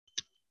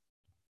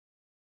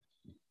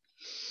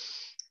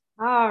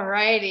All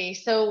righty.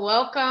 So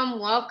welcome.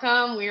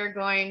 We are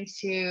going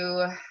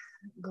to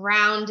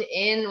ground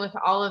in with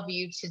all of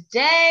you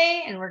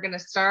today, and we're going to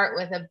start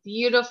with a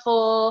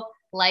beautiful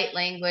light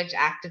language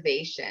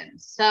activation.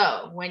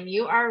 So when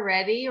you are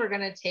ready, we're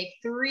going to take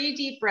 3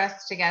 deep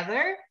breaths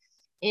together.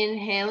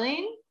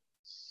 Inhaling.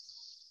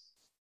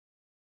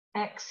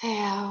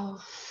 Exhale.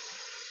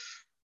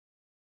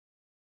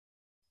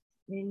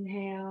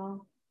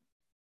 Inhale.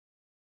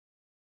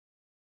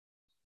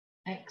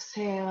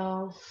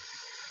 Exhale.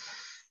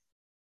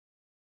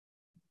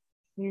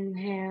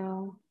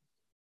 Inhale.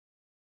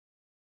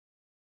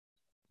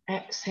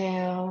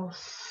 Exhale.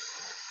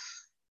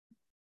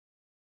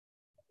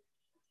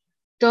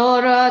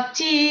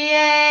 Dorotie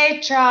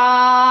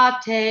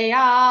te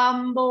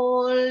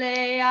ambolea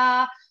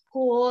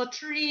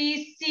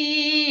cotricie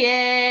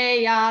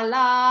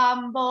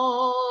alambotea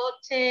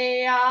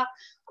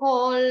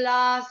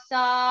cola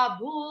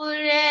saburecea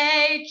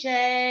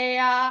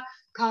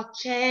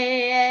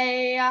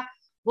cacea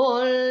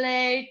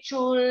bolle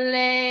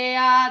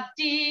chulea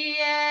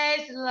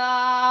dies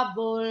la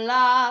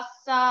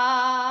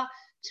bolasa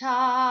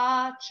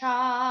cha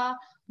cha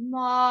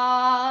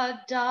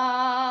mada.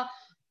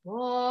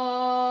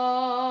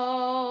 Whoa.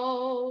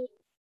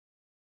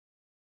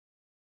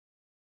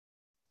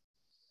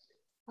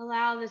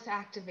 Allow this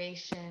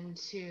activation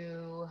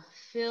to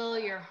fill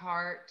your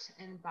heart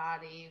and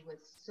body with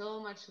so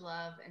much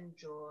love and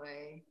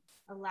joy.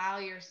 Allow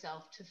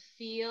yourself to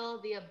feel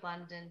the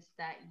abundance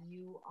that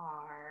you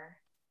are.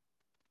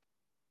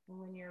 And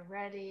when you're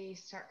ready,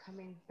 start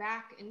coming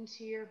back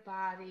into your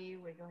body,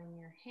 wiggling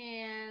your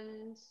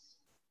hands,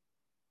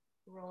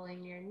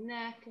 rolling your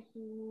neck if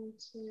you need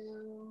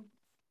to.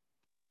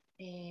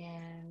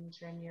 And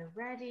when you're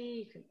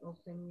ready, you can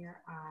open your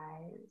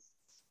eyes.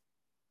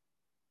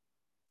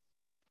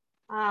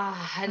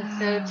 And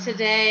so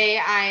today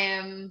I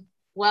am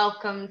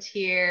welcomed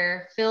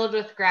here, filled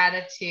with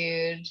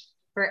gratitude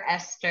for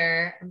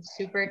Esther. I'm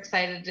super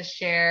excited to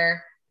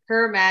share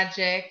her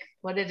magic,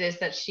 what it is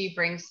that she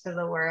brings to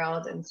the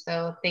world. And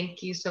so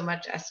thank you so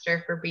much,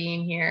 Esther, for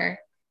being here.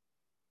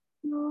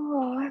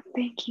 Oh,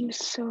 thank you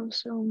so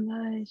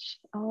much.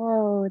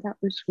 Oh, that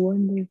was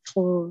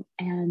wonderful.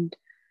 And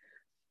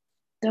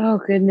oh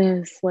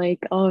goodness,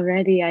 like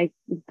already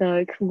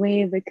the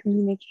way the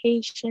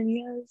communication,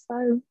 yes,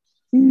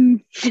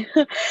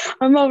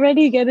 I'm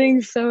already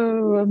getting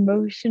so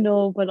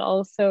emotional, but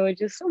also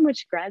just so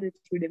much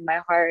gratitude in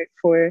my heart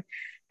for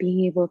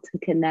being able to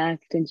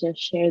connect and just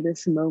share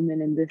this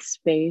moment in this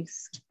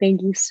space.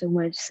 Thank you so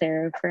much,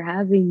 Sarah, for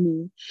having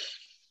me.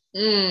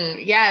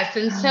 Yes.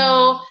 And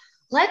so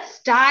let's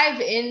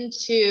dive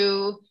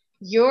into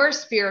your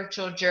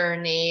spiritual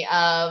journey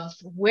of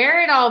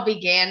where it all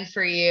began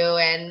for you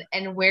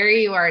and where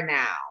you are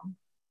now.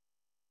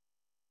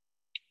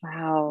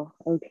 Wow.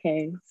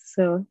 Okay.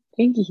 So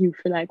thank you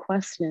for that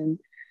question.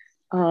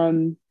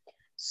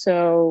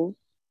 So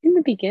in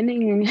the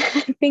beginning,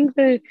 I think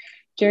the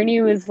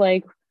journey was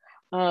like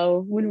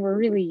when we're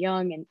really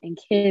young and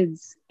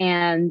kids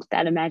and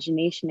that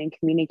imagination and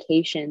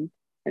communication.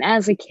 And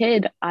as a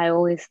kid, I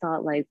always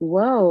thought like,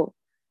 whoa,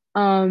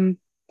 um,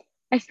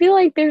 I feel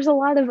like there's a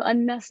lot of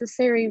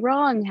unnecessary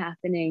wrong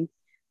happening,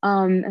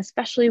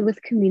 especially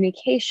with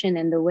communication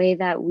and the way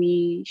that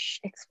we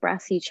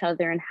express each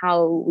other and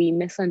how we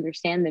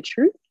misunderstand the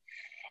truth.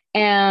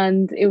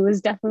 And it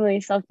was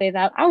definitely something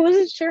that I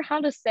wasn't sure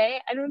how to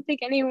say. I don't think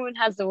anyone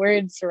has the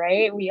words,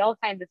 right? We all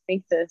kind of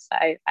think this,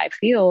 I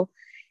feel.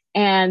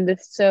 And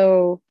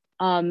so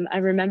I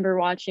remember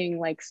watching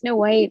like Snow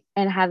White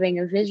and having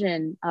a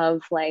vision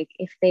of like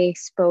if they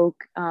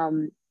spoke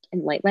in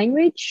light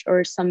language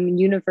or some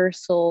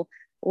universal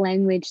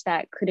language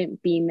that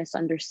couldn't be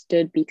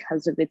misunderstood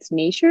because of its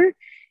nature,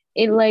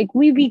 it like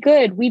we'd be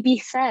good, we'd be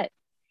set.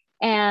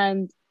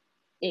 And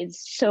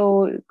it's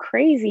so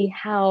crazy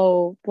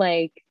how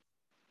like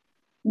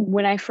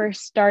when I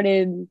first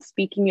started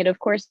speaking it, of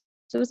course,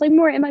 it was like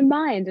more in my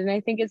mind. And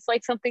I think it's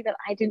like something that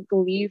I didn't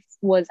believe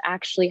was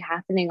actually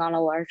happening on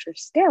a larger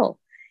scale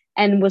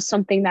and was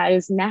something that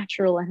is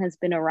natural and has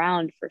been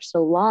around for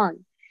so long.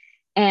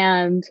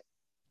 And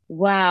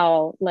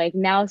wow, like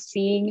now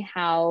seeing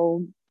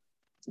how,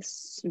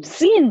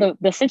 seeing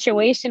the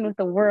situation with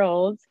the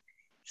world,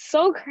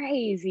 so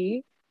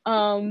crazy.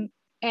 Um,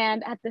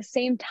 and at the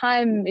same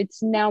time,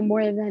 it's now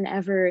more than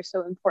ever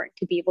so important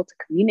to be able to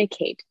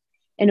communicate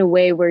in a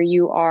way where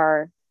you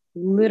are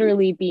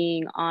literally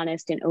being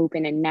honest and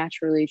open and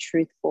naturally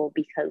truthful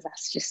because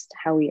that's just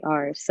how we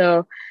are.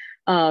 So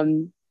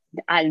um,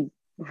 I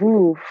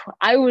Ooh,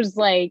 I was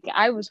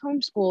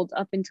homeschooled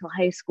up until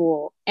high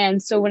school.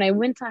 And so when I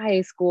went to high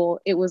school,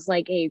 it was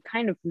like a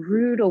kind of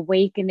rude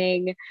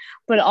awakening,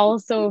 but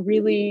also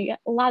really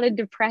a lot of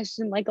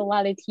depression, like a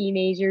lot of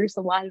teenagers,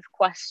 a lot of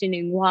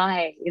questioning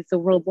why is the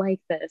world like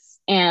this?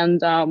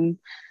 And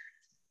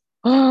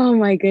oh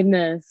my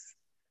goodness.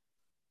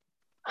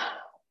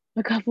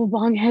 A couple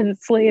bong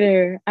hits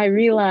later, I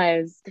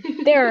realized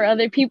there are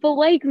other people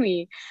like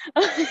me.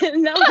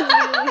 And that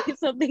was really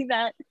something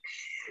that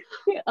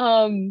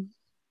um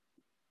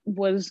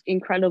was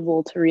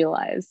incredible to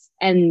realize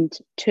and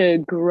to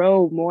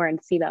grow more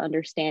and see that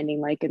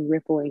understanding like and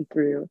rippling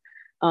through.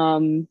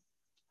 um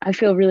I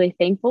feel really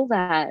thankful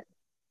that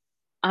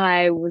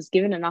I was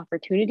given an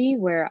opportunity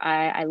where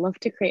I love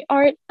to create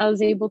art. I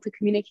was able to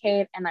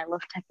communicate, and I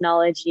love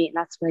technology, and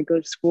that's what I go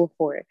to school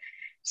for.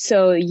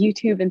 So,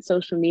 YouTube and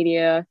social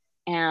media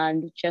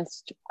and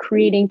just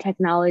creating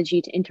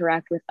technology to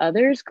interact with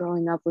others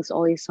growing up was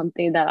always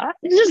something that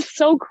it's just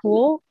so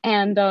cool.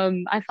 And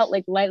I felt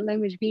like light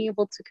language, being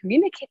able to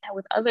communicate that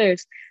with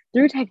others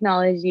through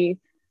technology,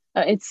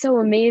 it's so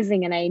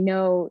amazing. And I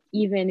know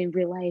even in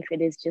real life,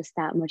 it is just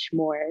that much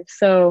more.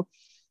 So,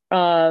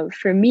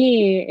 for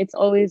me, it's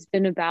always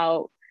been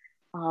about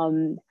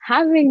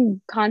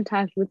having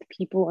contact with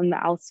people in the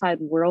outside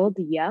world,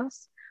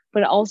 yes,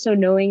 but also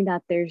knowing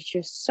that there's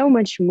just so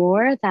much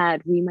more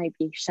that we might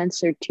be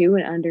censored to,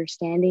 and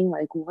understanding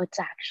like what's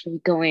actually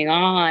going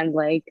on,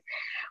 like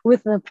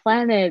with the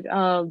planet.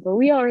 But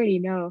we already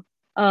know.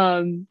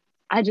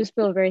 I just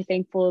feel very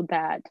thankful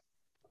that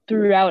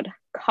throughout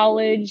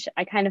college,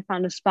 I kind of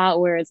found a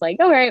spot where it's like,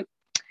 all right,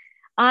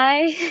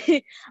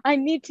 I I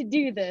need to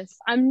do this.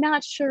 I'm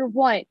not sure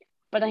what,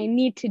 but I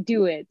need to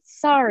do it.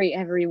 Sorry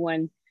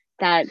everyone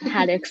that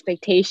had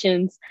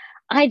expectations.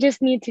 I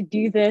just need to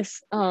do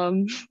this.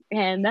 And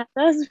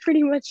that's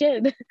pretty much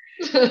it.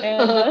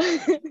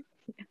 And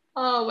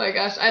Oh my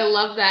gosh, I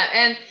love that.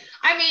 And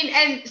I mean,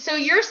 and so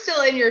you're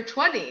still in your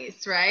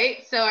 20s,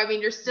 right? So I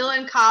mean, you're still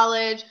in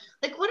college.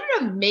 Like what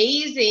an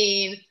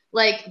amazing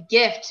like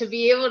gift to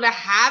be able to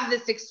have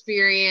this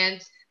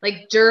experience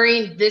like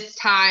during this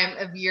time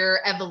of your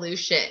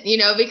evolution,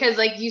 because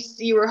like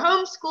you were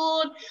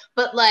homeschooled,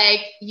 but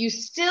like you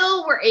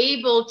still were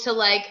able to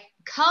like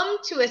come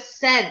to a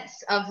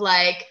sense of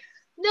like,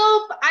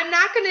 nope, I'm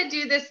not going to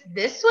do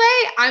this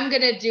way. I'm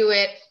going to do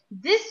it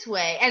this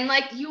way. And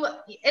like you,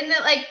 and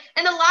then like,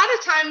 and a lot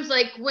of times,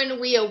 like when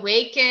we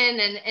awaken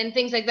and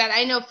things like that,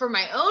 I know from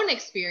my own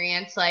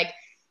experience, like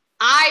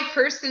I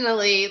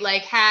personally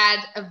like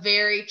had a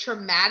very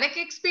traumatic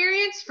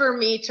experience for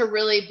me to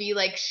really be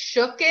like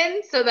shooken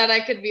so that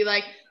I could be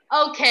like,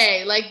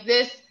 okay, like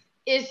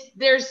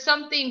there's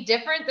something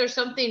different, there's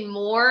something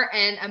more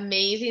and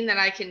amazing that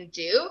I can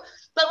do.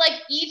 But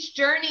like each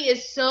journey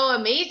is so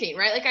amazing,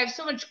 right? Like I have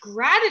so much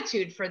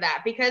gratitude for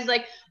that because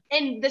like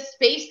in the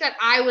space that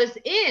I was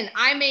in,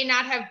 I may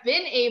not have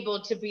been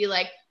able to be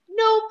like,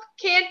 nope,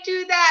 can't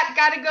do that,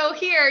 gotta go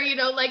here,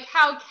 like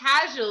how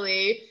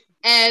casually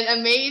and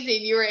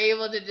amazing you were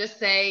able to just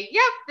say,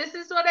 yep, this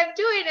is what I'm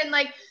doing. And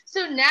like,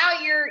 so now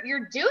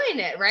you're doing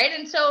it, right?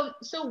 And so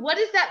what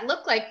does that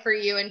look like for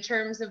you in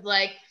terms of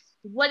like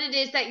what it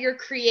is that you're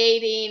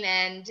creating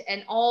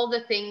and all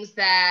the things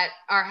that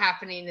are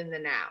happening in the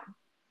now?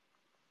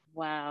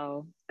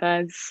 wow,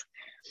 that's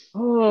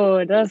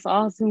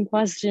awesome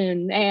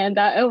question. And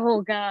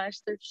oh gosh,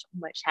 there's so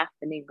much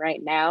happening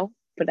right now,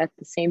 but at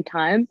the same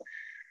time,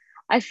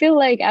 I feel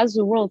like as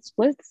the world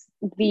splits,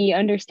 the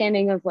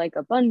understanding of like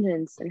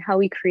abundance and how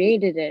we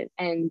created it.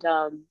 And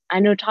I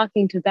know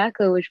talking to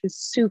Becca, which was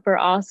super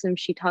awesome,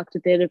 she talked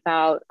a bit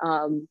about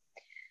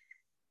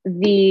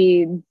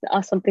the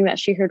something that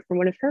she heard from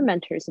one of her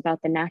mentors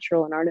about the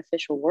natural and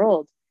artificial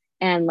world,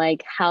 and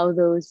like how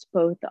those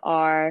both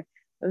are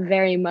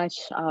very much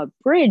a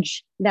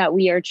bridge that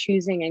we are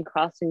choosing and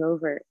crossing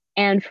over.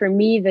 And for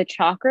me, the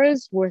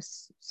chakras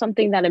was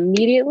something that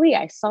immediately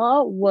I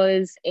saw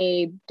was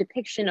a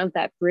depiction of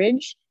that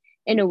bridge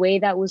in a way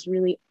that was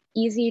really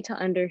easy to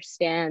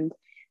understand.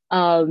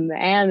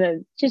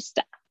 And just,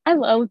 I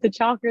love the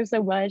chakras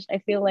so much. I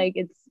feel like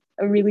it's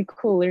a really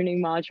cool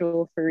learning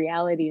module for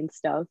reality and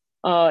stuff.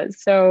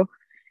 So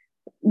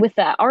with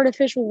that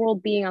artificial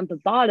world being on the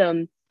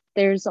bottom,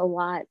 there's a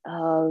lot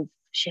of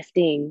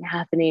shifting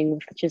happening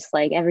with just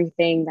like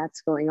everything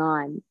that's going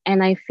on.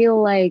 And I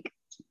feel like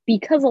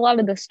because a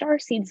lot of the star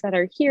seeds that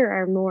are here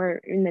are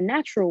more in the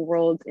natural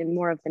world and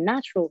more of the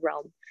natural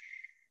realm,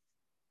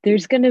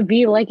 there's going to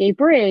be like a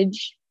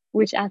bridge,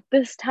 which at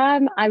this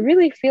time I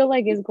really feel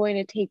like is going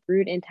to take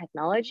root in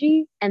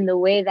technology, and the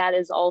way that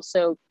is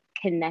also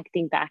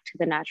connecting back to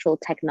the natural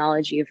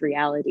technology of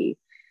reality.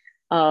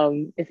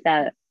 If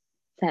that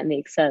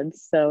makes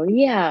sense. So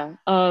yeah.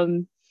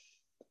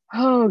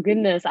 Oh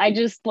goodness. I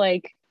just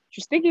like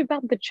just thinking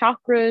about the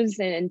chakras,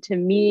 and to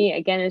me,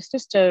 again, it's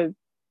just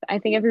I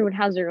think everyone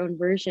has their own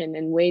version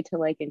and way to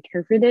like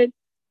interpret it.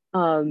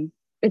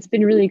 It's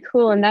been really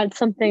cool. And that's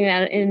something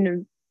that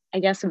in, I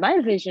guess, in my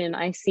vision,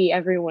 I see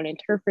everyone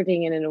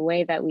interpreting it in a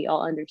way that we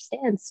all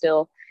understand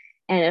still.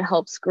 And it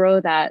helps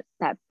grow that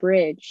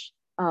bridge,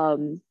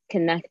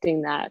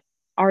 connecting that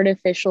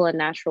artificial and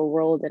natural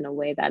world in a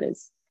way that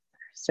is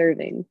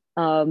serving.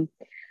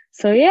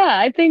 So yeah,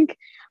 I think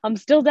I'm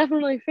still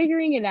definitely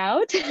figuring it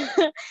out.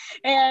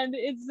 And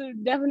it's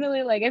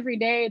definitely like every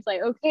day it's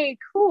like, okay,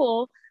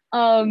 cool.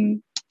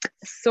 Um,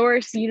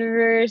 source,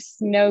 universe,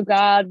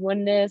 God,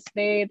 oneness,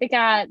 they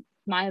got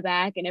my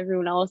back and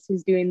everyone else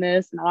who's doing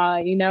this.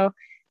 And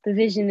the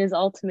vision is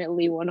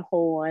ultimately one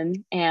whole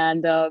one.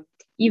 And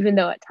even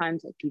though at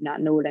times I do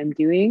not know what I'm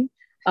doing,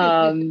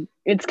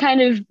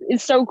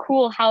 It's so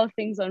cool how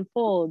things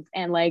unfold,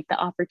 and like the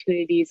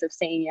opportunities of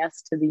saying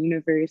yes to the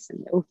universe,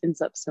 and it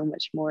opens up so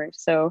much more.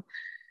 So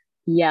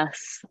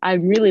yes,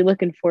 I'm really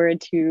looking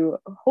forward to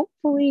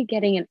hopefully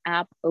getting an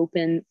app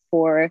open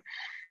for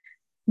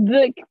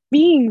the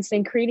beings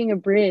and creating a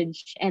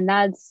bridge. And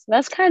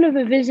that's kind of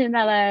a vision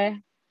that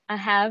I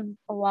have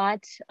a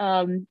lot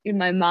in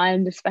my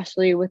mind,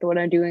 especially with what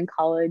I do in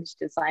college,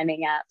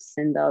 designing apps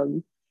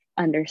and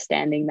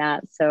understanding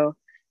that. So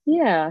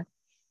yeah.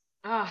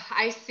 Oh,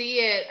 I see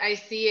it. I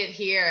see it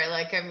here.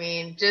 Like, I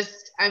mean,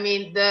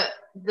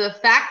 the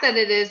fact that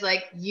it is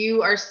like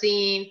you are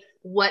seeing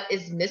what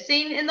is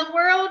missing in the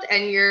world,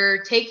 and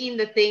you're taking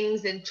the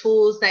things and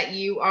tools that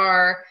you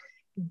are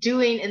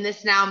doing in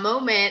this now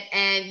moment,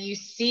 and you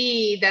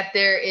see that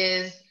there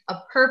is a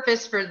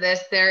purpose for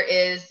this. There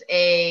is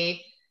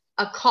a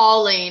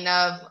calling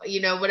of,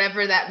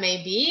 whatever that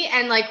may be.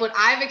 And like what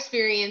I've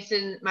experienced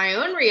in my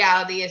own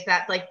reality is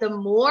that like the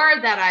more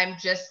that I'm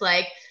just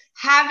like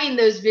having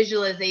those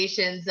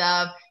visualizations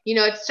of,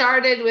 it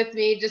started with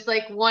me just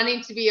like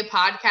wanting to be a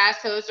podcast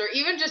host, or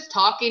even just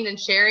talking and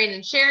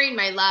sharing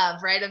my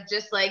love, right? Of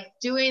just like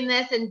doing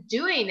this and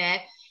doing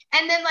it.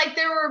 And then like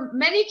there were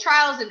many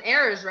trials and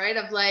errors, right?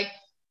 Of like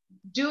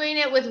doing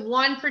it with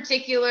one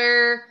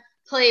particular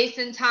place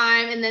and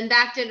time, and then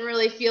that didn't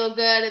really feel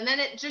good. And then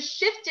it just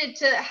shifted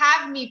to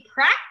have me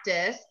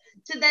practice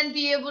to then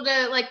be able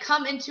to like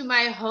come into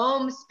my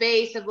home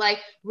space of like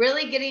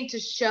really getting to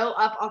show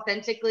up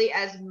authentically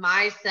as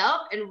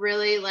myself, and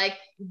really like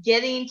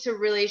getting to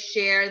really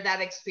share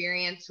that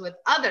experience with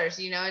others,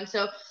 and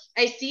so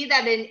I see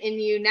that in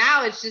you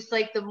now. It's just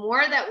like the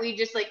more that we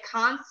just like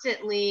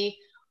constantly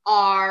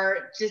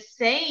are just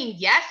saying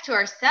yes to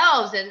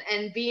ourselves,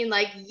 and being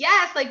like,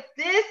 yes, like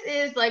this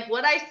is like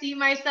what I see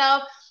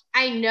myself.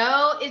 I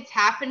know it's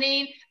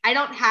happening. I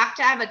don't have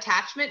to have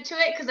attachment to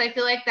it, because I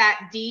feel like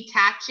that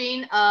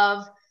detaching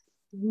of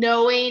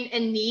knowing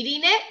and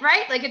needing it,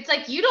 right? Like it's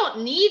like you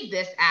don't need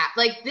this app.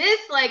 Like this,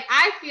 like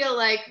I feel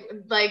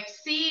like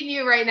seeing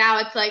you right now,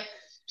 it's like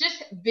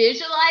just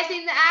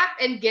visualizing the app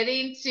and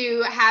getting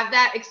to have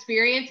that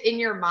experience in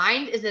your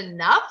mind is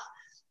enough.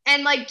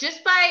 And like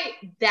just by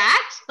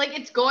that, like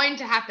it's going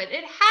to happen.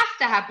 It has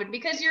to happen,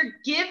 because you're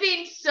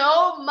giving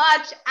so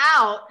much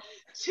out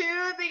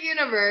to the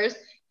universe,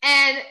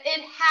 and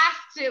it has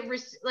to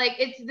like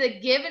it's the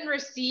give and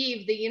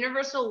receive, the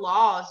universal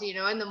laws,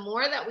 and the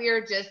more that we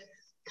are just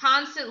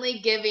constantly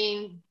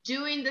giving,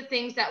 doing the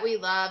things that we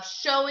love,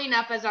 showing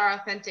up as our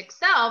authentic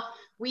self,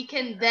 we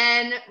can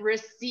then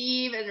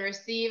receive and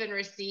receive and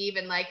receive.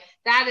 And like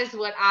that is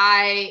what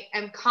I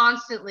am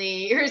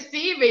constantly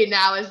receiving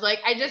now, is like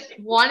I just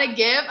want to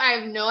give. I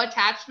have no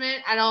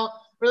attachment. I don't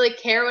really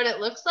care what it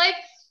looks like,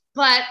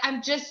 but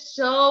I'm just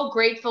so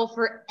grateful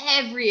for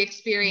every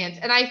experience.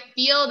 And I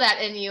feel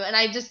that in you, and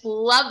I just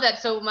love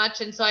that so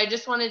much. And so I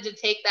just wanted to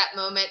take that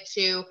moment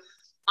to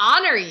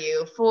honor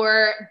you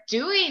for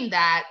doing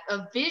that,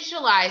 of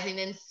visualizing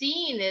and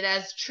seeing it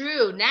as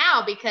true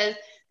now, because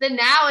the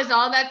now is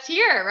all that's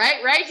here,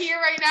 right? Right here,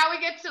 right now,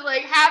 we get to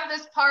like have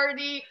this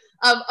party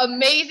of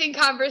amazing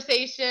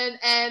conversation,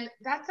 and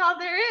that's all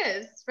there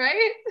is,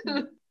 right?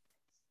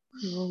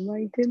 Oh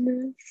my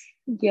goodness.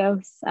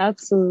 Yes,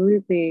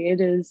 absolutely. It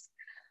is.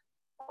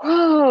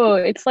 Whoa,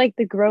 it's like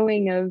the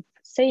growing of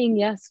saying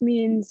yes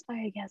means,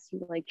 I guess,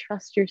 you like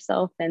trust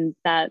yourself, and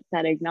that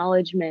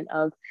acknowledgement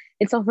of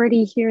it's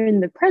already here in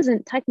the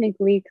present,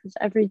 technically, because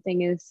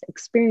everything is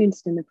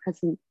experienced in the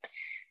present.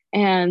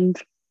 And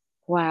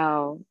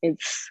wow,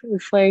 it's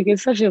like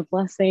it's such a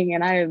blessing,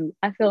 and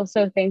I feel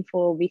so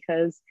thankful,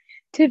 because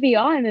to be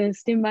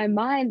honest, in my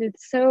mind,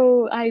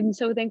 I'm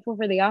so thankful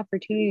for the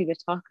opportunity to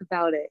talk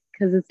about it,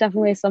 because it's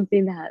definitely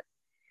something that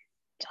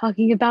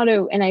talking about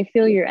it, and I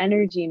feel your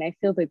energy, and I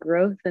feel the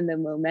growth and the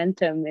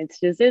momentum.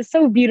 It's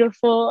so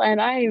beautiful, and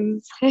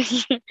I'm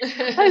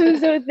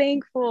so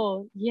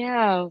thankful.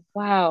 Yeah,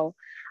 wow.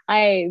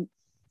 I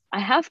I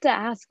have to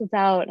ask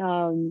about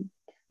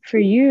for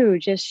you,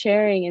 just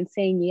sharing and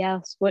saying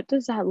yes. What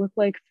does that look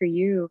like for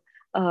you?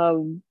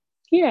 Um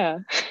yeah.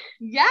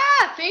 Yeah,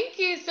 thank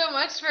you so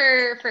much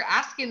for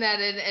asking that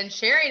and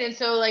sharing. And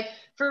so like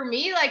for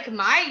me, like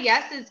my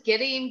yes is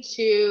getting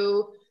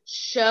to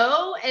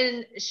show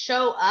and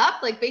show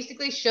up, like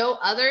basically show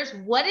others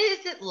what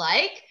is it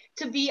like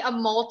to be a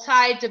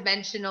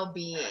multi-dimensional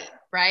being,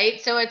 right?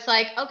 So it's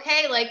like,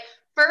 okay, like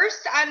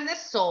first I'm the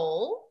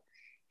soul,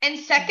 and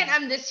second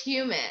I'm this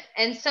human.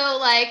 And so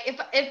like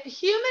if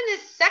human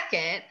is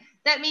second,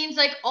 that means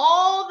like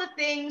all the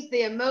things,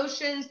 the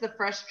emotions, the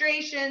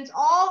frustrations,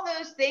 all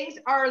those things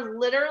are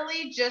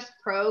literally just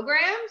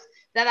programs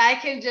that I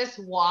can just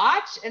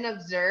watch and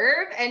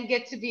observe and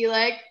get to be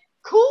like,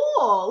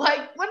 cool,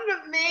 like what an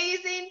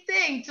amazing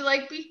thing to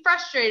like be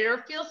frustrated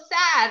or feel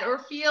sad or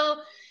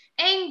feel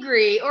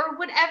angry or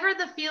whatever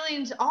the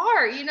feelings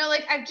are.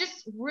 Like I've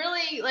just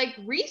really like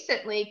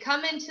recently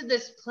come into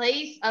this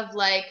place of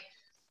like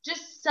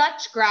just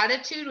such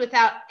gratitude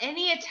without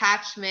any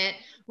attachment,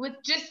 with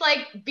just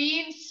like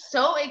being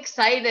so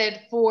excited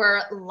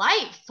for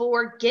life,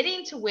 for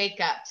getting to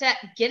wake up, to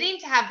getting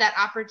to have that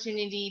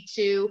opportunity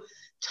to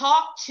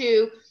talk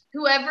to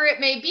whoever it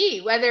may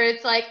be, whether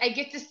it's like I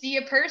get to see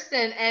a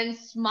person and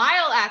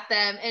smile at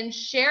them and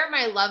share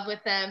my love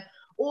with them,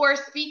 or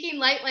speaking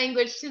light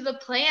language to the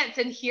plants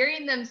and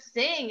hearing them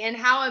sing and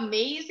how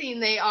amazing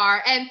they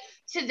are. And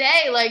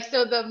today, like,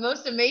 so the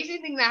most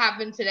amazing thing that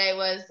happened today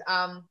was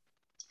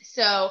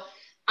so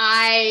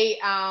I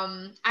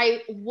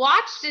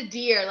watched a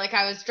deer. Like,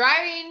 I was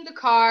driving the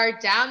car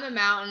down the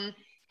mountain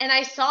and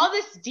I saw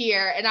this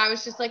deer and I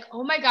was just like,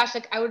 oh my gosh,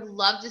 like I would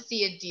love to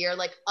see a deer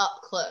like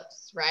up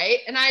close, right?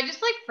 And I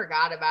just like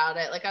forgot about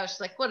it. Like, I was just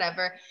like,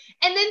 whatever.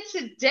 And then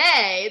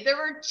today there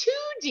were two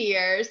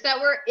deers that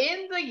were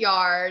in the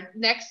yard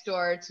next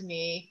door to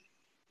me.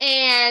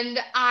 And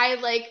I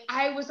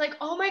was like,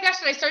 oh my gosh,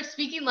 and I started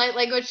speaking light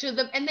language to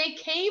them and they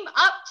came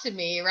up to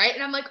me, right?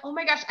 And I'm like, oh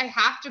my gosh, I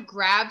have to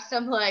grab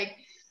some like,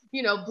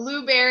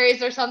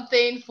 blueberries or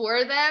something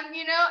for them,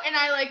 and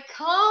I like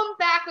come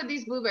back with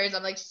these blueberries.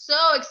 I'm like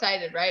so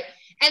excited, right?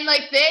 And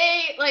like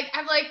they like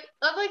I'm like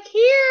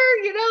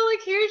here, like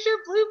here's your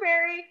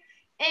blueberry.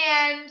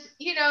 And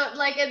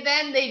like, and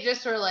then they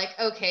just were like,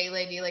 okay,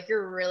 lady, like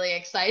you're really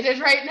excited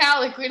right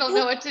now. Like we don't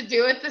know what to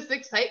do with this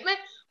excitement.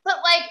 But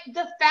like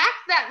the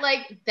fact that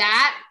like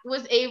that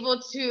was able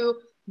to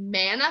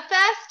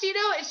manifest,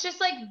 it's just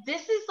like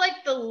this is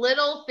like the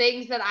little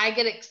things that I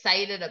get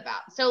excited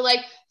about. So like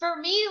for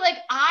me, like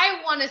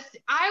I want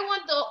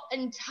the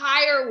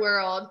entire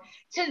world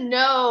to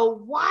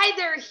know why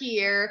they're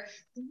here,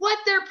 what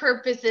their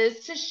purpose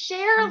is, to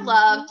share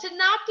love, to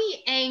not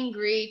be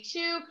angry,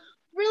 to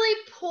really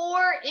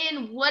pour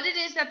in what it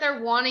is that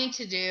they're wanting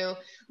to do,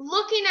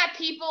 looking at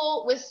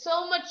people with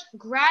so much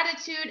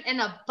gratitude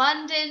and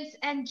abundance,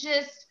 and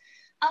just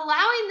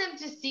allowing them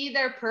to see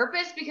their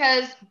purpose.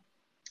 Because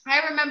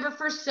I remember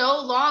for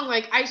so long,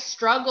 like I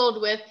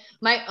struggled with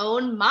my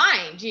own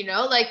mind,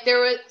 like there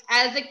was,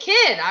 as a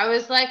kid, I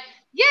was like,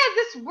 yeah,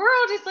 this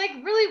world is like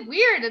really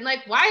weird. And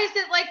like, why is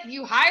it like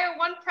you hire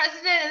one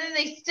president and then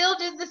they still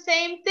do the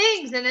same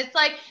things? And it's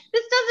like,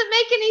 this doesn't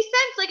make any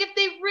sense. Like, if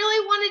they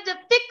really wanted to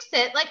fix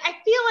it, like, I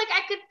feel like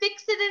I could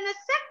fix it in a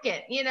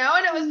second,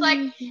 And it was like,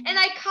 and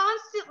I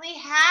constantly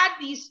had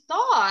these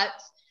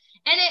thoughts.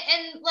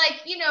 And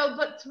like,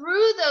 but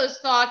through those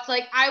thoughts,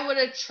 like I would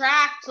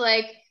attract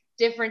like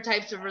different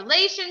types of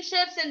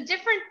relationships and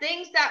different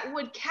things that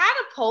would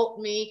catapult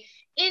me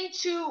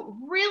into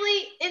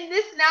really, in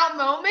this now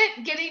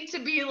moment, getting to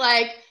be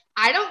like,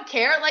 I don't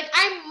care. Like,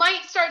 I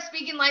might start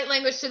speaking light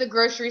language to the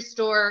grocery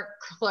store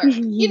clerk, like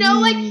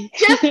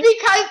just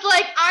because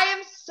like I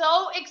am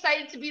so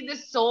excited to be the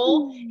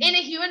soul in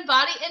a human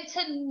body and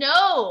to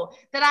know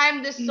that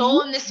I'm the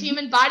soul in this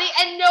human body,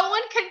 and no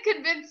one can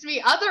convince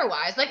me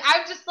otherwise. Like,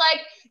 I'm just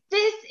like,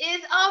 this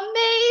is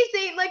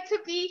amazing, like to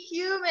be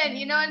human,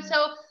 and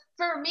so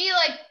for me,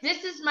 like,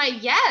 this is my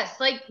yes,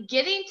 like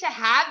getting to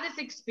have this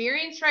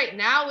experience right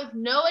now with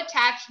no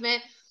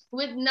attachment,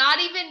 with not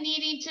even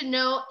needing to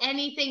know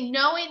anything,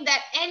 knowing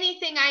that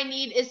anything I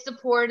need is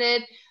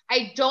supported.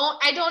 I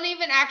don't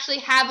even actually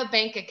have a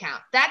bank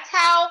account. That's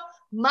how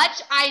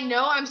much I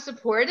know I'm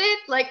supported.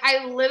 Like,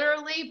 I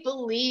literally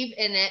believe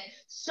in it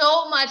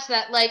so much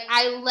that like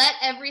I let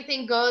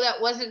everything go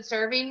that wasn't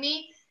serving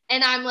me.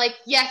 And I'm like,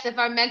 yes, if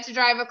I'm meant to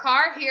drive a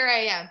car, here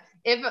I am.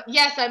 If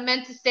yes, I'm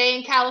meant to stay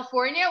in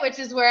California, which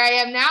is where I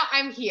am now,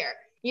 I'm here.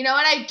 And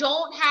I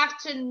don't have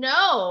to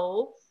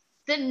know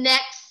the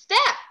next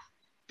step,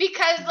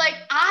 because like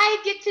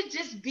I get to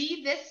just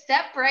be this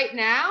step right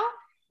now.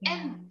 Yeah.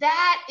 And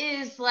that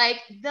is like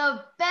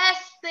the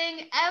best thing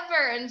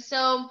ever. And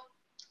so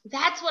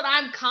that's what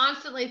I'm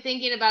constantly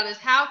thinking about, is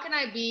how can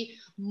I be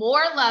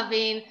more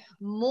loving,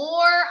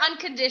 more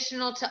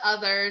unconditional to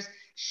others,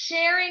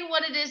 sharing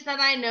what it is that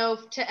I know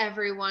to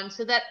everyone,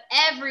 so that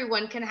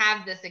everyone can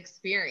have this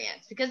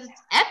experience, because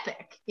it's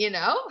epic,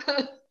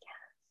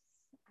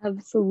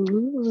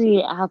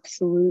 Absolutely,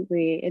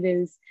 absolutely. It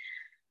is.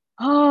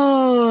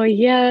 Oh,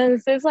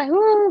 yes. It's like,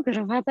 oh,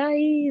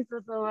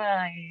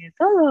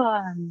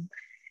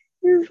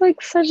 it's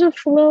like such a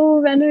flow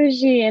of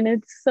energy, and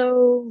it's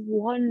so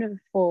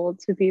wonderful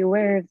to be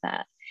aware of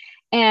that.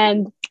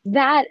 And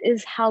that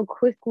is how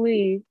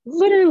quickly,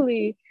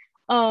 literally,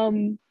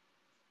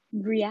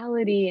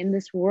 reality in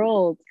this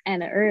world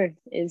and earth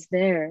is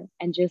there,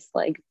 and just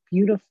like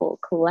beautiful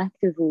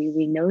collectively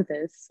we know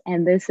this.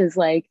 And this is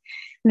like,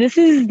 this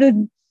is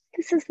the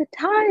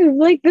time,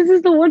 like this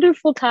is the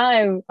wonderful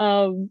time.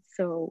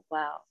 So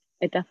wow,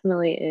 it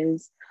definitely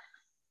is.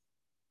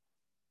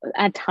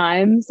 At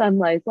times I'm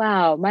like,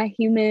 wow, my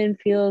human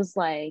feels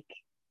like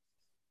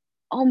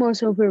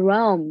almost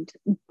overwhelmed.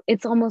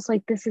 It's almost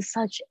like this is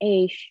such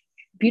a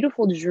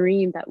beautiful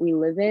dream that we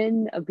live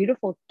in, a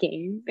beautiful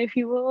game, if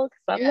you will,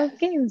 because I love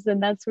games,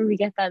 and that's where we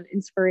get that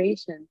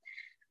inspiration.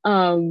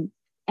 And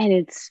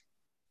it's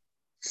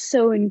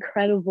so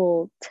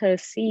incredible to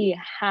see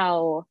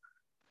how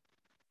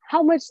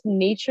much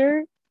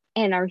nature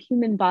and our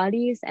human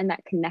bodies and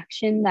that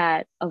connection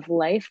that of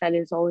life that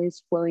is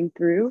always flowing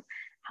through,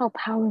 how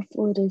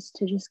powerful it is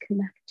to just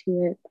connect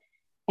to it.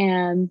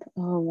 And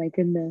oh my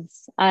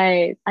goodness,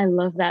 I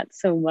love that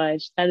so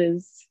much. That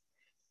is,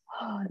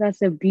 oh,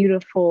 that's a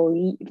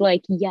beautiful,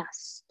 like,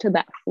 yes to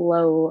that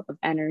flow of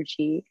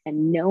energy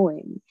and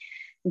knowing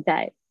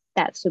that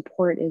that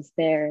support is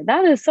there.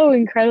 That is so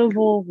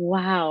incredible.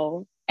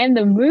 Wow. And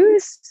the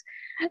moose,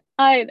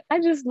 I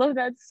just love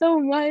that so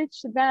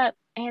much. That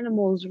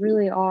animals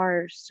really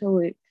are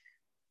so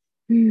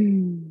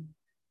hmm,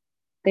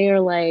 they are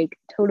like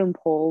totem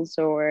poles,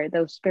 or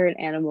those spirit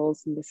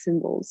animals, and the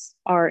symbols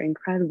are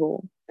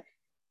incredible.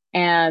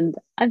 And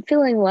I'm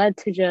feeling led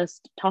to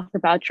just talk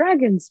about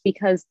dragons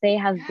because they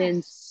have been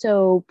Yes.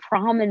 so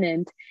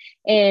prominent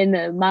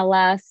in my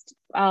last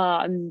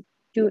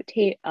do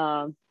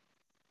blah,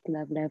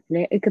 blah,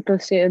 blah.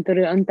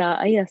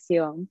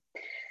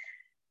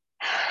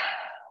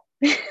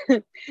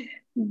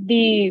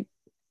 The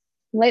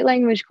light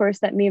language course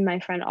that me and my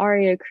friend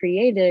Aria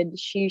created,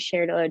 she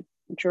shared a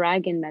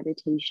dragon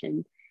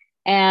meditation.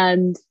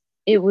 And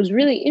it was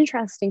really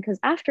interesting because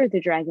after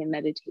the dragon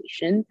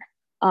meditation,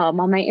 on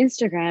my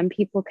Instagram,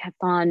 people kept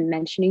on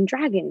mentioning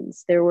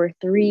dragons. There were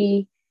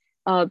three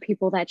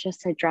people that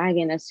just said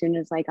dragon as soon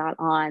as I got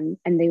on,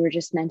 and they were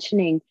just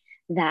mentioning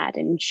that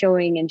and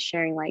showing and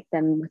sharing like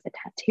them with a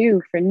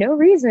tattoo for no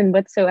reason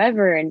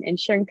whatsoever, and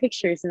sharing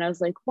pictures. And I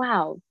was like,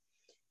 wow,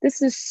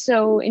 this is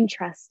so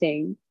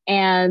interesting.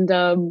 And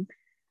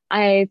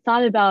I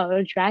thought about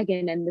a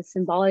dragon and the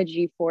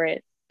symbology for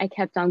it. I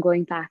kept on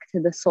going back to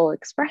the soul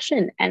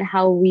expression and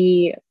how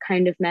we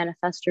kind of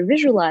manifest or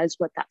visualize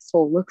what that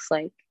soul looks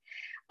like.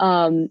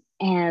 And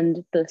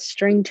the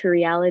string to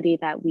reality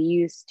that we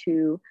use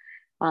to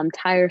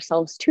tie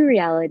ourselves to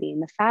reality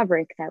and the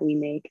fabric that we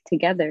make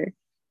together.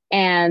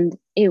 And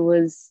it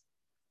was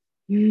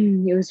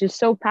just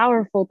so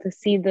powerful to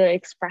see the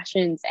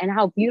expressions and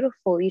how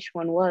beautiful each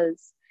one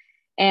was.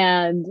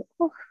 And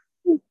oh,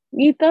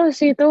 when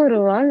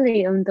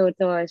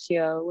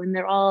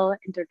they're all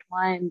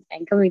intertwined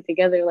and coming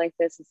together like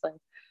this, it's like,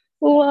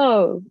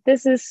 whoa,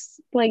 this is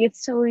like,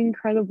 it's so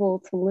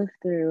incredible to live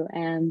through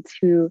and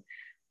to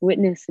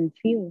witness and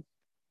feel.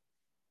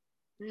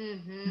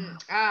 Mm-hmm.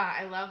 Ah,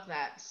 I love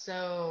that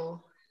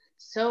so,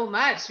 so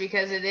much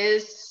because it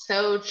is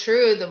so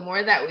true. The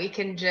more that we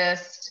can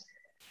just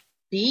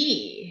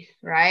be,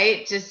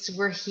 right? Just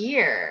we're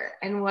here.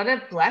 And what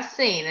a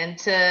blessing. And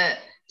to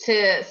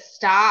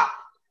stop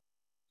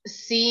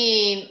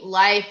seeing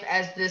life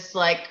as this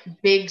like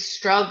big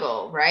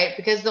struggle, right?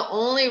 Because the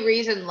only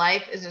reason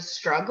life is a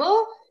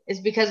struggle is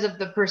because of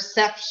the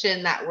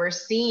perception that we're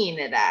seeing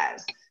it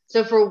as. So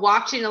if we're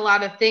watching a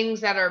lot of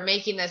things that are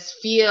making us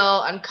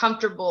feel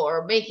uncomfortable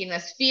or making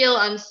us feel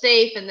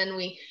unsafe, and then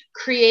we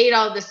create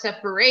all the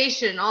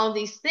separation, all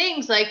these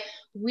things, like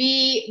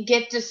we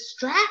get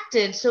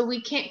distracted, so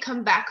we can't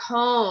come back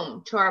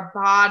home to our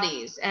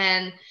bodies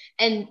and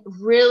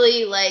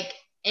really like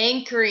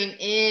anchoring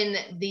in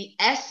the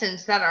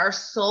essence that our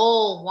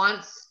soul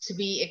wants to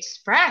be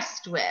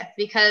expressed with.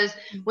 Because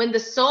when the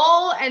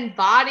soul and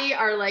body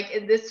are like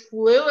in this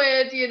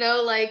fluid,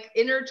 like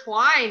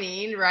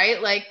intertwining,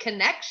 right, like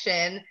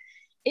connection,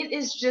 it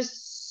is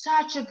just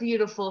such a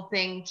beautiful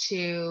thing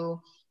to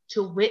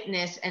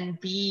witness and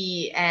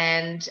be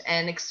and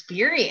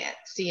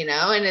experience,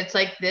 and it's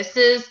like this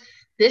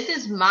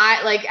is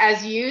my, like,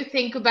 as you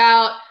think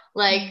about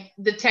like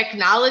the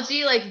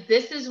technology, like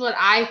this is what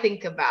I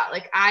think about.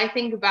 Like I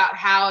think about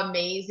how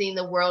amazing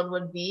the world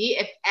would be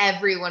if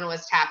everyone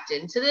was tapped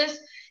into this.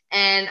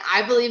 And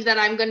I believe that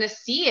I'm going to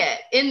see it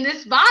in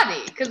this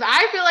body because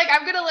I feel like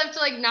I'm going to live to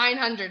like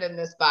 900 in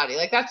this body.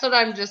 Like that's what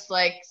I'm just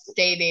like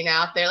stating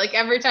out there. Like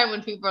every time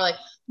when people are like,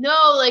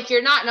 no, like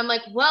you're not. And I'm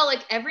like, well,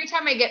 like every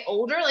time I get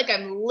older, like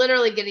I'm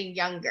literally getting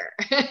younger,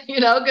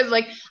 because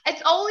like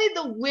it's only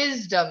the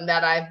wisdom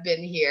that I've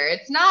been here.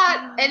 It's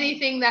not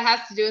anything that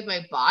has to do with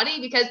my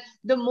body, because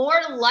the more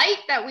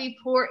light that we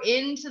pour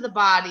into the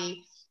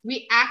body,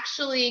 we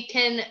actually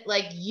can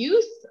like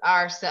youth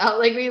ourselves.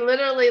 Like we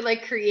literally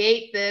like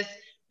create this,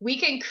 we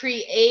can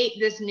create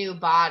this new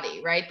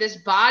body, right? This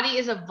body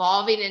is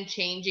evolving and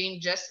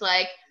changing just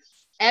like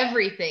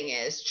everything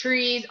is,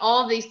 trees,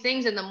 all of these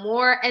things. And the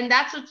more, and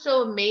that's what's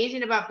so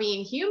amazing about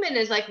being human,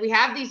 is like we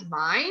have these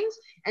minds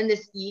and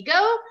this ego,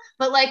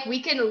 but like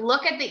we can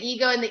look at the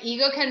ego and the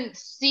ego can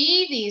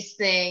see these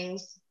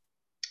things,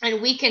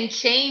 and we can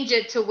change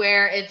it to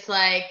where it's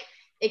like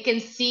it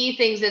can see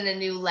things in a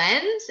new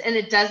lens, and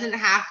it doesn't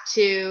have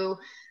to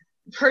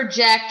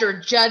project or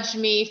judge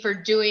me for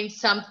doing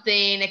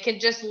something. It can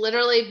just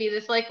literally be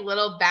this like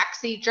little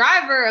backseat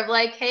driver of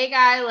like, hey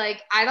guy,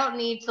 like I don't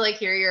need to like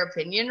hear your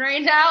opinion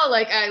right now.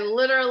 Like I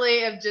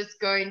literally am just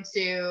going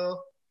to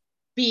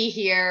be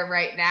here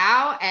right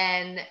now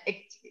and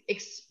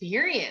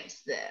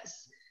experience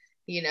this,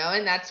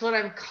 and that's what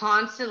I'm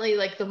constantly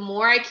like, the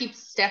more I keep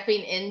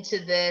stepping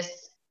into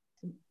this,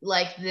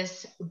 like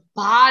this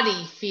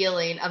body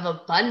feeling of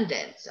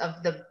abundance,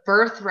 of the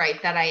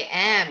birthright that I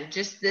am,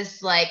 just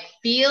this like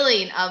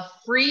feeling of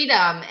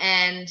freedom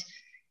and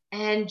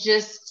and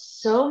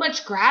just so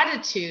much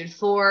gratitude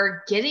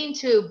for getting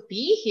to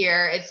be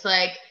here. It's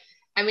like,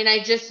 I mean,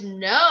 I just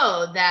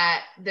know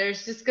that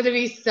there's just going to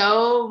be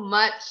so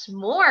much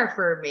more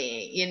for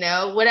me, you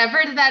know, whatever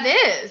that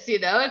is, you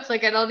know, it's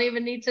like I don't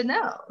even need to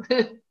know.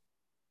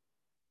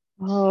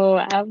 Oh,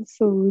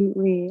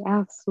 absolutely.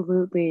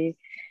 Absolutely.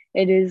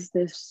 It is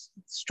this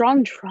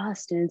strong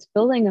trust, and it's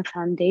building a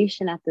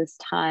foundation at this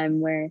time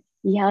where,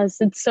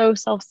 yes, it's so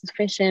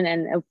self-sufficient,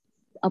 and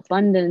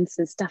abundance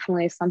is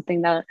definitely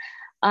something that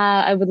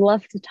I would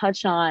love to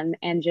touch on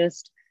and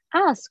just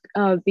ask,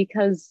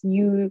 because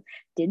you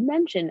did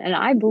mention, and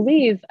I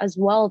believe as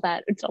well,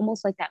 that it's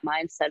almost like that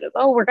mindset of,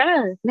 oh,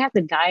 we have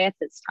to die at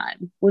this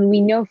time, when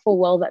we know full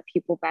well that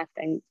people back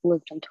then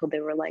lived until they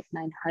were like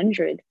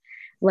 900.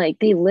 Like,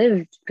 they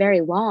lived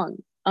very long.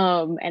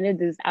 And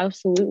it is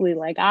absolutely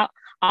like,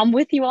 I'm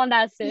with you on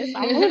that, sis.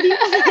 I'm with you.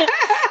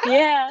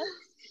 Yeah.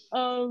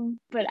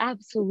 But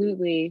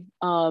absolutely,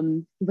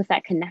 with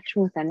that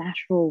connection with the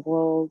natural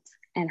world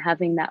and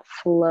having that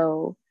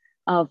flow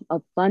of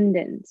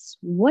abundance,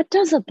 what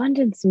does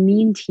abundance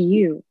mean to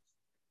you?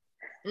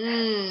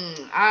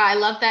 I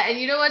love that. And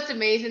you know what's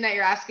amazing that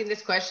you're asking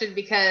this question,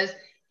 because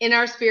in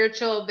our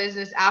spiritual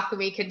business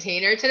alchemy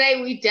container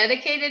today, we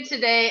dedicated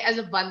today as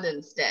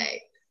Abundance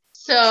Day.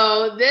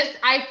 So this,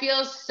 I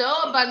feel so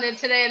abundant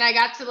today, and I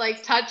got to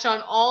like touch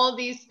on all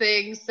these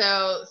things.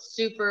 So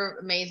super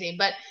amazing.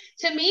 But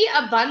to me,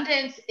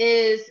 abundance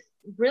is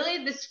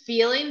really this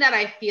feeling that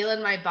I feel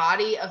in my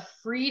body of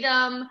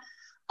freedom,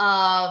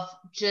 of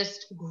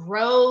just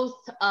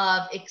growth,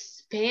 of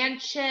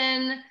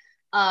expansion,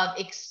 of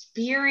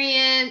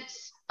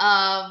experience,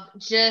 of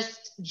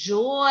just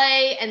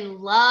joy and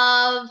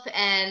love,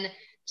 and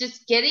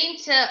just getting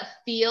to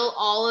feel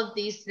all of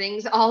these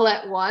things all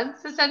at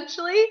once,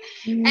 essentially.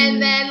 And Mm.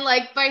 then,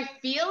 like, by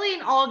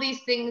feeling all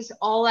these things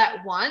all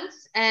at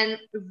once and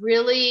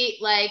really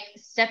like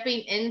stepping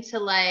into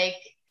like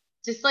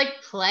just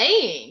like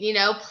playing, you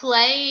know,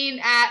 playing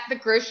at the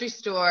grocery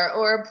store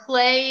or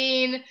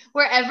playing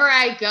wherever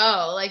I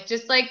go, like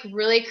just like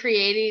really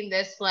creating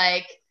this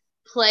like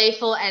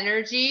playful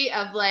energy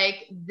of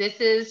like,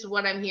 this is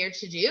what I'm here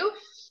to do.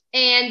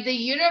 And the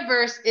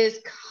universe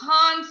is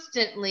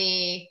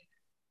constantly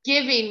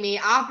giving me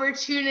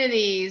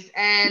opportunities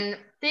and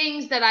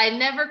things that I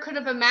never could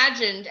have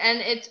imagined. And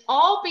it's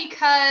all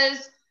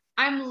because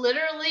I'm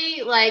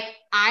literally like,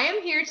 I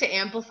am here to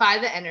amplify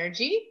the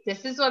energy.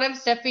 This is what I'm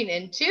stepping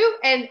into.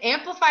 And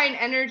amplifying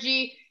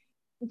energy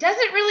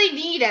doesn't really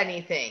need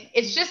anything.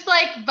 It's just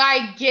like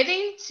by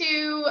getting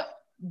to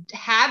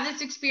have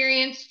this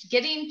experience,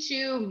 getting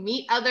to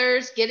meet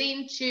others,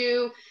 getting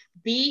to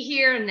be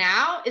here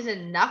now is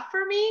enough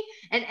for me.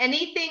 And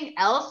anything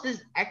else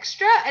is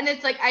extra. And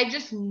it's like, I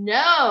just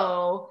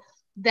know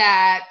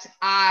that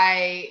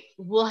I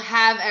will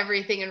have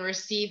everything and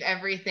receive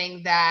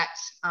everything that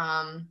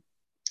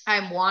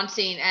I'm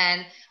wanting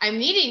and I'm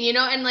needing, you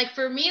know. And like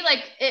for me,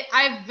 like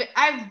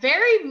I've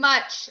very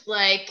much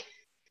like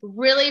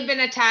really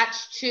been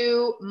attached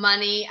to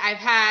money. I've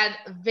had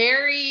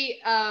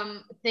very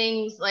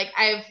things like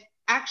I've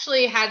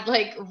actually had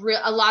like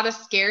a lot of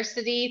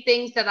scarcity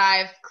things that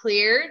I've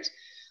cleared,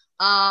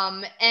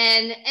 and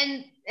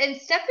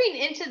stepping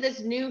into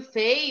this new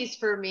phase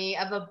for me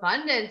of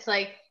abundance,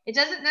 like it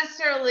doesn't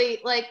necessarily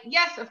like,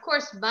 yes, of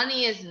course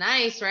money is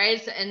nice,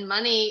 right? And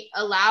money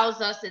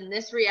allows us in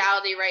this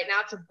reality right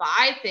now to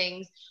buy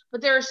things, but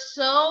there are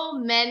so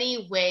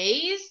many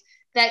ways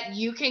that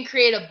you can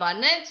create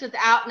abundance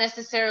without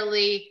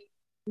necessarily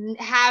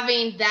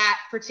having that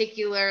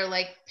particular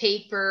like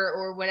paper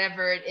or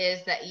whatever it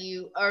is that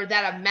you, or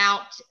that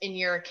amount in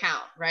your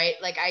account, right?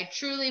 Like I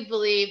truly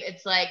believe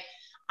it's like,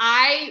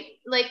 I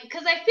like,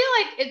 because I feel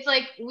like it's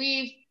like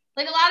we've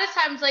like a lot of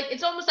times like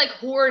it's almost like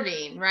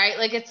hoarding, right?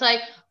 Like it's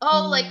like,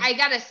 oh, like Mm. I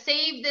gotta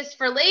save this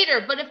for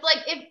later. But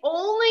if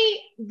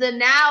only the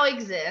now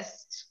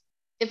exists,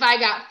 if I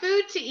got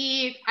food to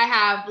eat, I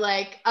have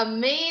like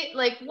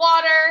like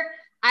water,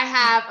 I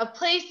have a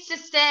place to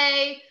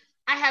stay,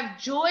 I have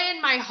joy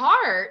in my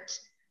heart.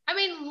 I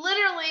mean,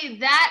 literally,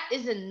 that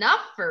is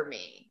enough for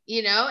me,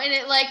 you know? And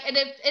it like,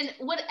 and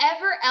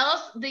whatever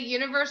else the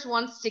universe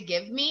wants to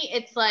give me,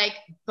 it's like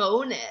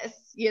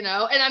bonus, you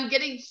know? And I'm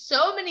getting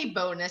so many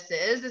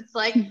bonuses. It's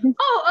like,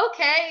 oh,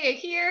 okay,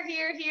 here,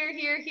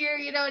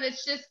 you know? And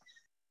it's just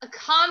a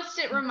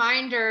constant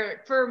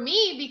reminder for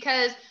me,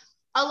 because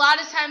a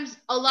lot of times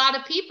a lot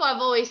of people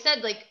have always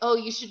said like, oh,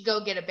 you should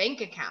go get a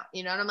bank account,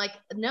 you know. And I'm like,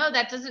 no,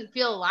 that doesn't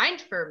feel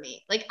aligned for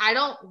me. Like I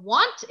don't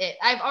want it.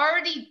 I've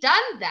already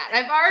done that.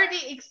 I've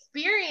already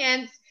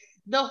experienced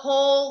the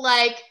whole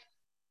like,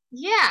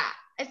 yeah,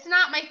 it's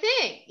not my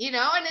thing, you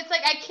know. And it's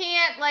like I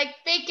can't like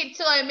fake it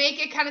till I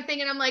make it kind of thing.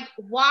 And I'm like,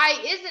 why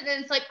is it?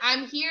 And it's like,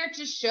 I'm here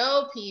to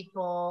show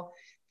people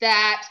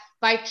that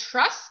by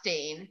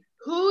trusting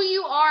who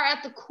you are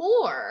at the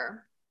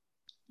core,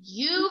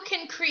 you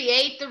can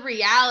create the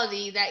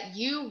reality that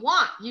you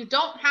want. You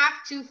don't have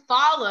to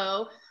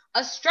follow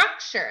a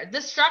structure.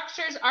 The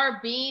structures are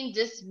being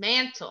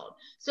dismantled.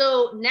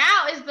 So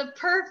now is the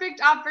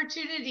perfect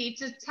opportunity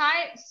to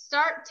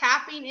start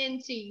tapping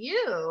into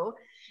you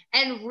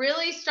and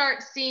really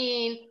start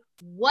seeing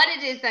what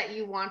it is that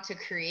you want to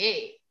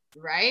create,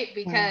 right?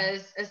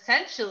 Because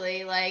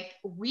essentially, like,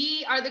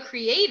 we are the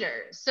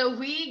creators. So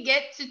we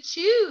get to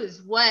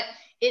choose what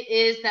it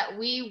is that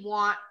we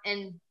want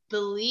and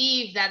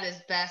believe that is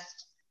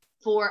best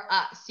for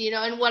us, you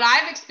know. And what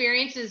I've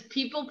experienced is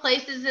people,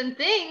 places, and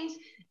things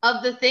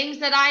of the things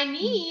that I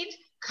need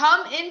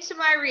come into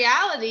my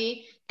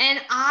reality, and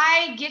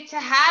I get to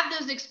have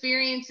those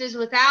experiences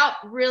without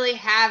really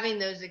having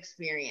those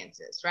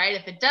experiences, right?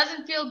 If it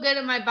doesn't feel good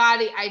in my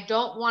body, I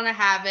don't want to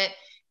have it.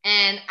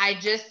 And I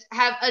just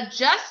have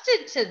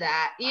adjusted to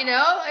that, you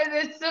know, and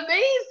it's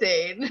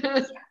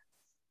amazing.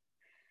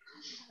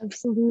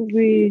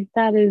 Absolutely.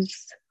 That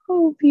is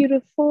so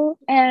beautiful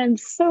and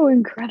so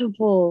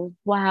incredible.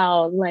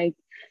 Wow. Like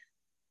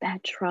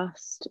that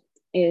trust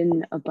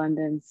in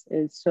abundance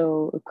is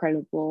so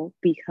incredible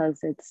because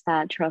it's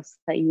that trust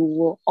that you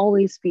will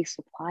always be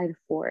supplied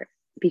for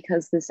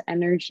because this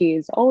energy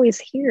is always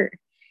here.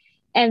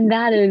 And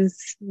that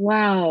is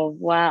wow.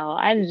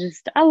 I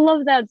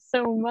love that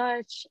so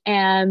much.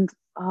 And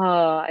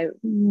oh,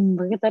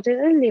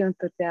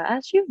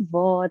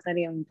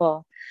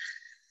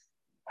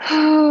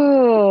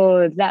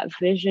 that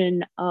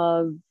vision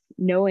of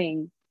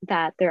knowing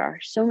that there are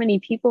so many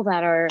people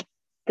that are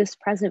this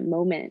present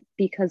moment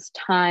because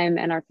time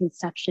and our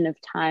conception of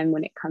time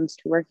when it comes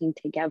to working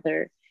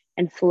together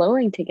and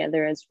flowing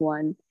together as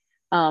one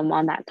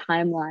on that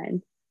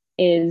timeline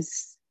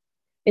is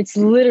it's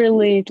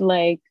literally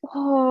like,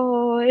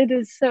 oh, it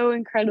is so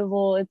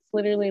incredible. It's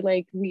literally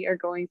like we are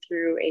going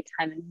through a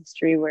time in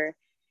history where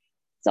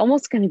it's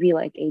almost going to be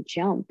like a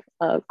jump,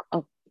 a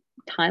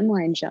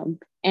timeline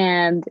jump.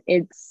 And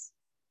it's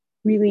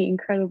really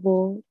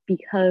incredible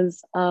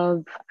because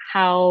of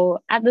how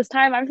at this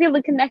time I feel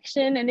the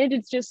connection and it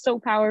is just so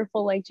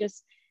powerful, like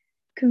just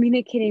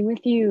communicating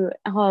with you.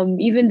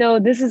 Even though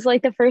this is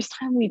like the first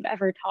time we've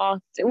ever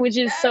talked, which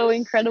is so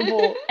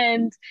incredible.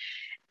 And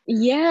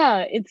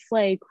yeah, it's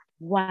like,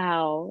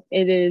 wow,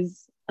 it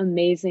is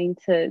amazing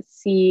to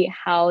see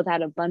how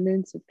that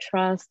abundance of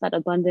trust, that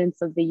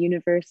abundance of the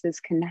universe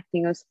is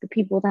connecting us with the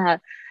people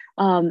that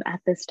at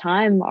this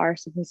time are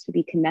supposed to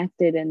be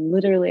connected and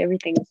literally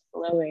everything is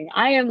flowing.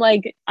 I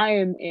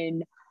am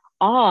in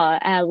awe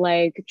at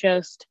like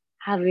just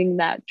having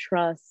that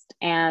trust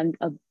and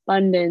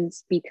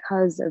abundance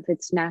because of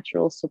its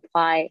natural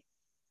supply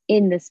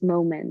in this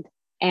moment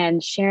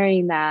and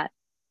sharing that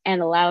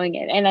and allowing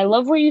it. And I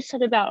love what you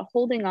said about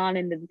holding on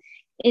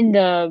in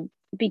the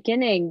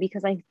beginning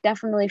because I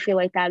definitely feel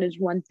like that is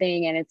one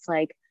thing and it's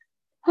like,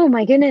 oh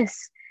my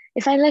goodness,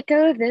 if I let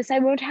go of this, I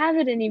won't have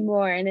it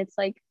anymore. And it's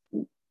like,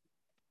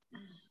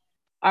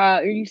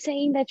 are you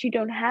saying that you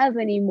don't have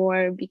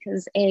anymore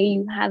because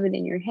you have it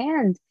in your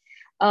hand,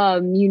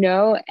 you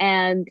know,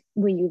 and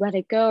when you let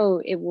it go,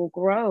 it will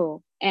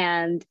grow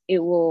and it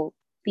will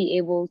be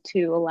able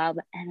to allow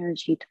the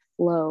energy to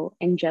flow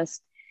and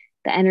just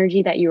the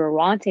energy that you are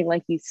wanting.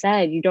 Like you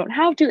said, you don't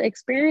have to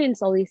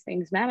experience all these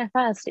things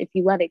manifest if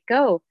you let it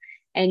go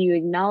and you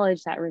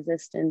acknowledge that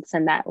resistance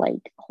and that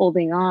like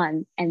holding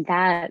on. And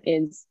that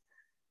is,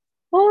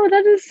 oh,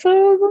 that is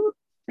so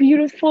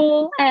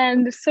beautiful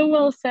and so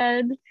well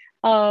said.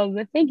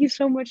 Thank you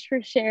so much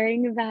for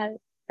sharing that.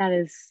 That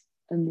is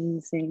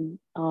amazing.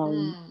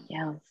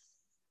 Yes.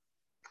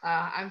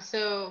 I'm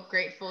so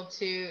grateful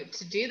to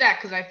do that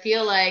because I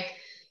feel like,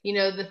 you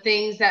know, the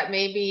things that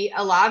maybe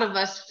a lot of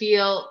us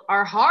feel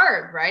are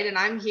hard, right? And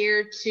I'm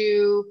here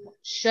to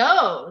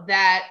show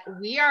that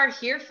we are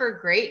here for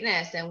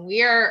greatness and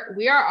we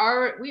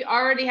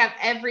already have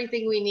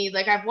everything we need.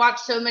 Like I've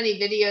watched so many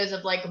videos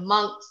of like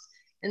monks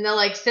and they'll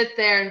like sit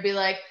there and be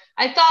like,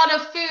 I thought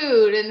of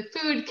food and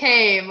food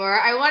came, or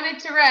I wanted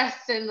to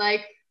rest and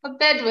like a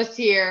bed was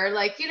here,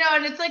 like, you know,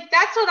 and it's like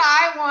that's what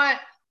I want.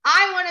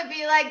 I want to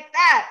be like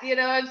that, you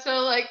know? And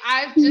so like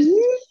I've just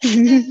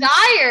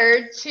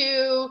desired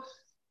to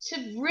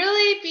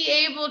really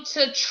be able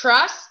to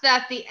trust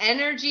that the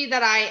energy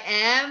that I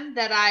am,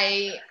 that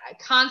I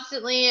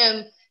constantly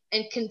am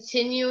and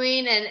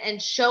continuing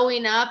and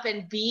showing up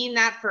and being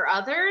that for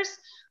others,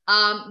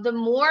 the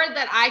more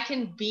that I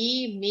can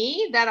be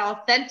me, that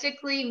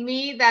authentically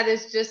me, that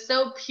is just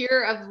so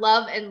pure of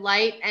love and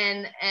light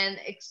and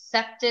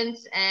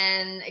acceptance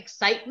and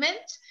excitement,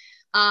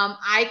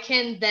 I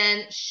can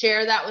then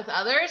share that with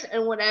others,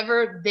 and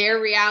whatever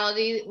their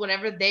reality,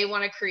 whatever they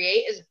want to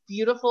create is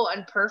beautiful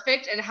and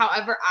perfect. And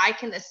however I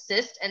can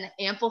assist and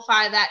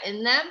amplify that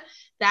in them,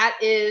 that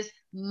is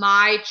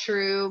my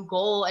true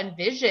goal and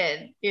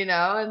vision, you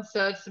know? And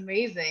so it's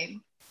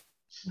amazing.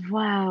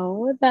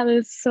 Wow, that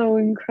is so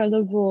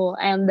incredible.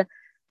 And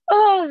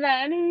oh, the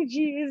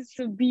energy is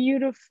so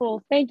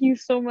beautiful. Thank you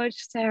so much,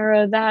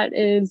 Sarah. That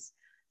is,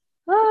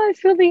 oh, I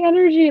feel the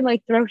energy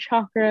like throat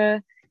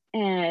chakra.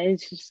 And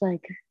it's just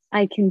like,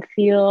 I can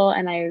feel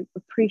and I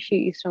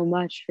appreciate you so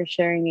much for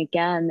sharing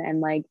again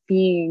and like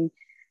being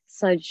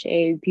such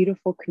a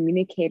beautiful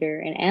communicator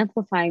and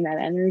amplifying that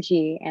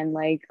energy. And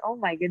like, oh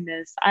my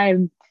goodness,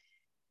 I'm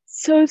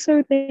so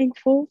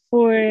thankful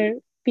for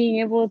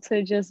being able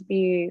to just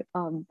be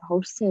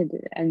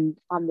hosted and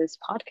on this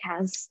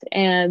podcast.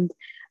 And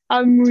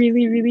I'm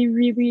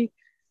really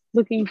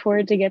looking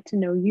forward to get to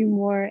know you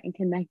more and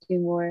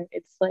connecting more.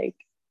 It's like,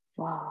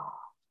 wow,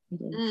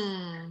 it is.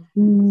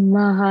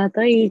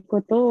 Mahatay ko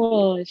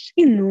to,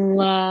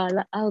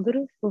 shinwala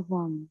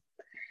agrupam.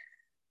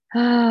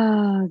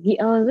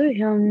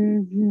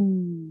 Gialuham.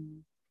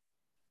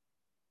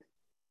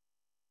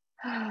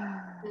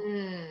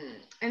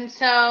 And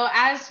so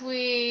as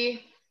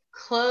we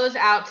close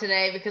out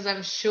today, because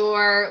I'm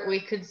sure we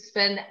could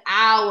spend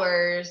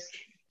hours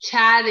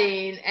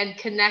chatting and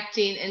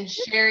connecting and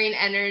sharing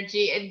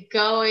energy and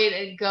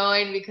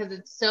going because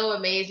it's so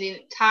amazing.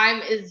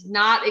 Time is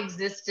not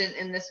existent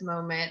in this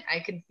moment. I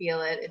can feel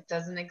it. It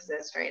doesn't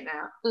exist right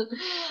now.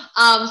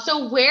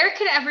 So where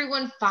can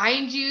everyone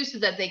find you so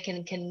that they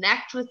can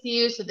connect with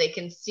you, so they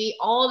can see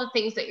all the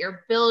things that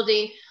you're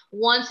building?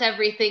 Once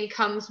everything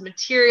comes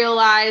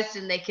materialized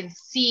and they can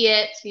see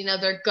it,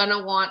 they're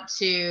gonna want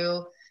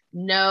to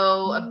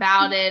know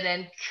about it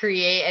and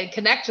create and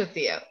connect with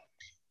you.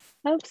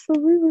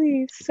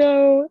 Absolutely.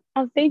 So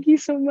thank you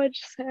so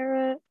much,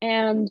 Sarah.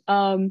 And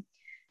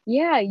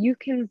yeah, you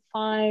can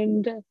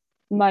find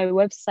my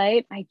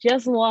website. I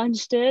just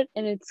launched it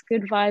and it's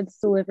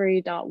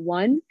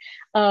goodvibesdelivery.one.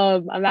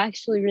 I'm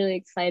actually really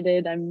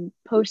excited. I'm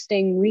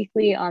posting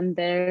weekly on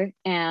there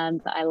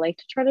and I like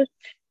to try to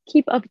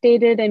keep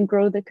updated and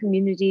grow the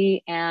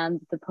community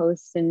and the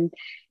posts. And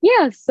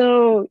yeah,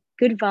 so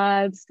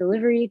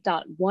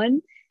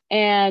goodvibesdelivery.one.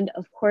 And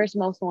of course,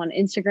 I'm also on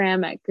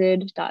Instagram at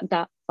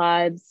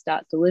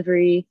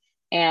good.vibes.delivery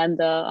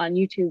and on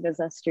YouTube as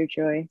Esther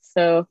Joy.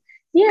 So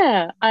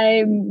yeah,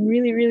 I'm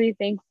really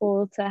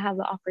thankful to have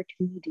the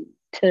opportunity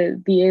to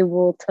be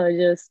able to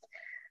just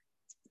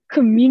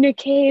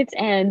communicate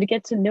and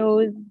get to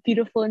know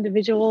beautiful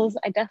individuals.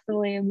 I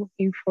definitely am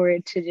looking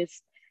forward to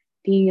just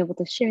being able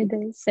to share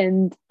this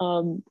and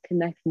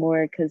connect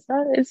more because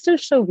it's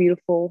just so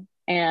beautiful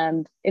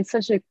and it's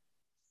such a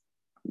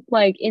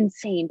like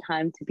insane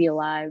time to be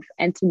alive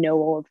and to know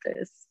all of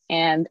this.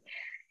 And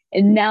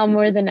now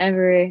more than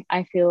ever,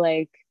 I feel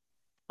like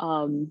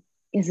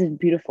is a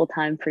beautiful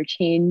time for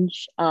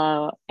change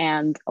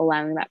and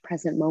allowing that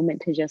present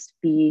moment to just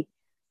be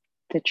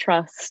the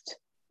trust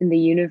in the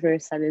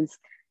universe that is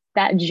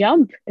that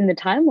jump in the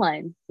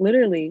timeline,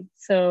 literally.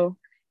 So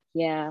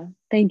yeah,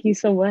 thank you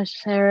so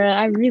much, Sarah.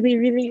 I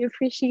really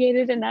appreciate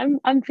it. And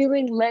I'm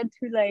feeling led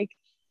to like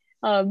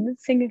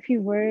sing a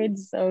few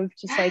words of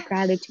just like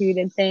gratitude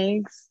and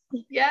thanks.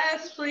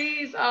 Yes,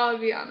 please. I'll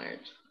be honored.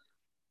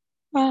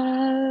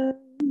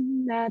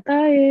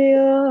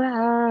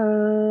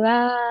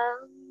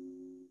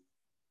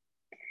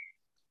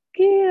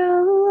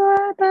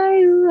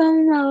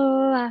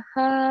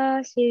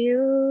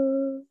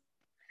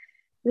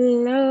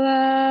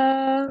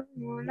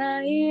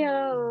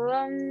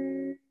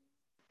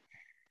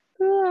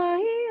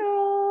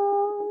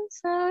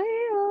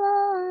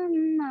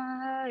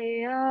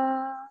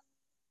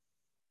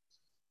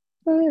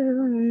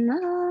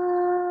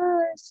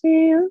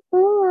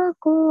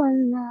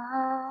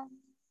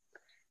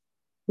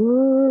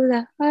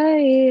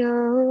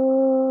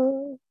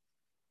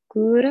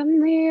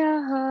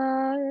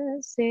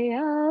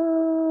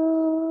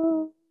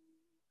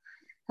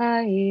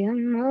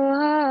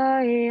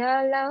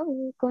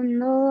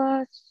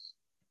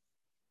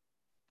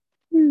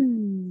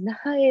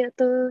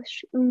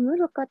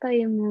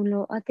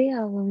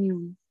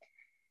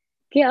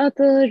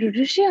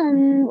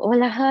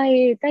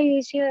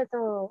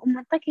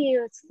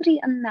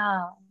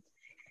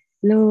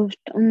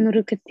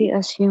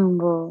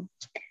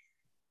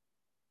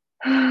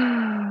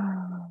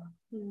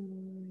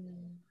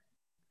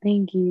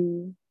 Thank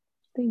you.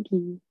 Thank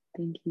you.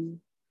 Thank you.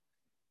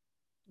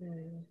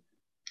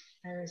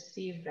 I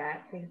received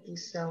that. Thank you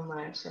so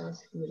much. That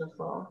was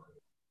beautiful.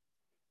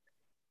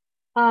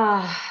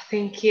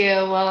 Thank you.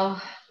 Well,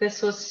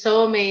 this was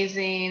so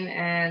amazing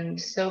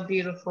and so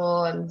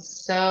beautiful and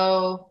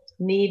so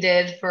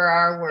needed for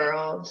our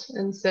world.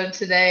 And so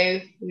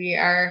today we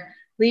are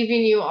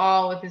leaving you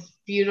all with this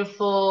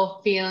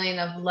beautiful feeling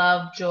of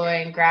love,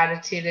 joy, and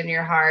gratitude in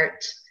your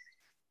heart.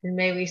 And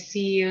may we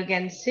see you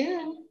again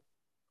soon.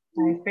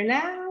 Bye for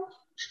now.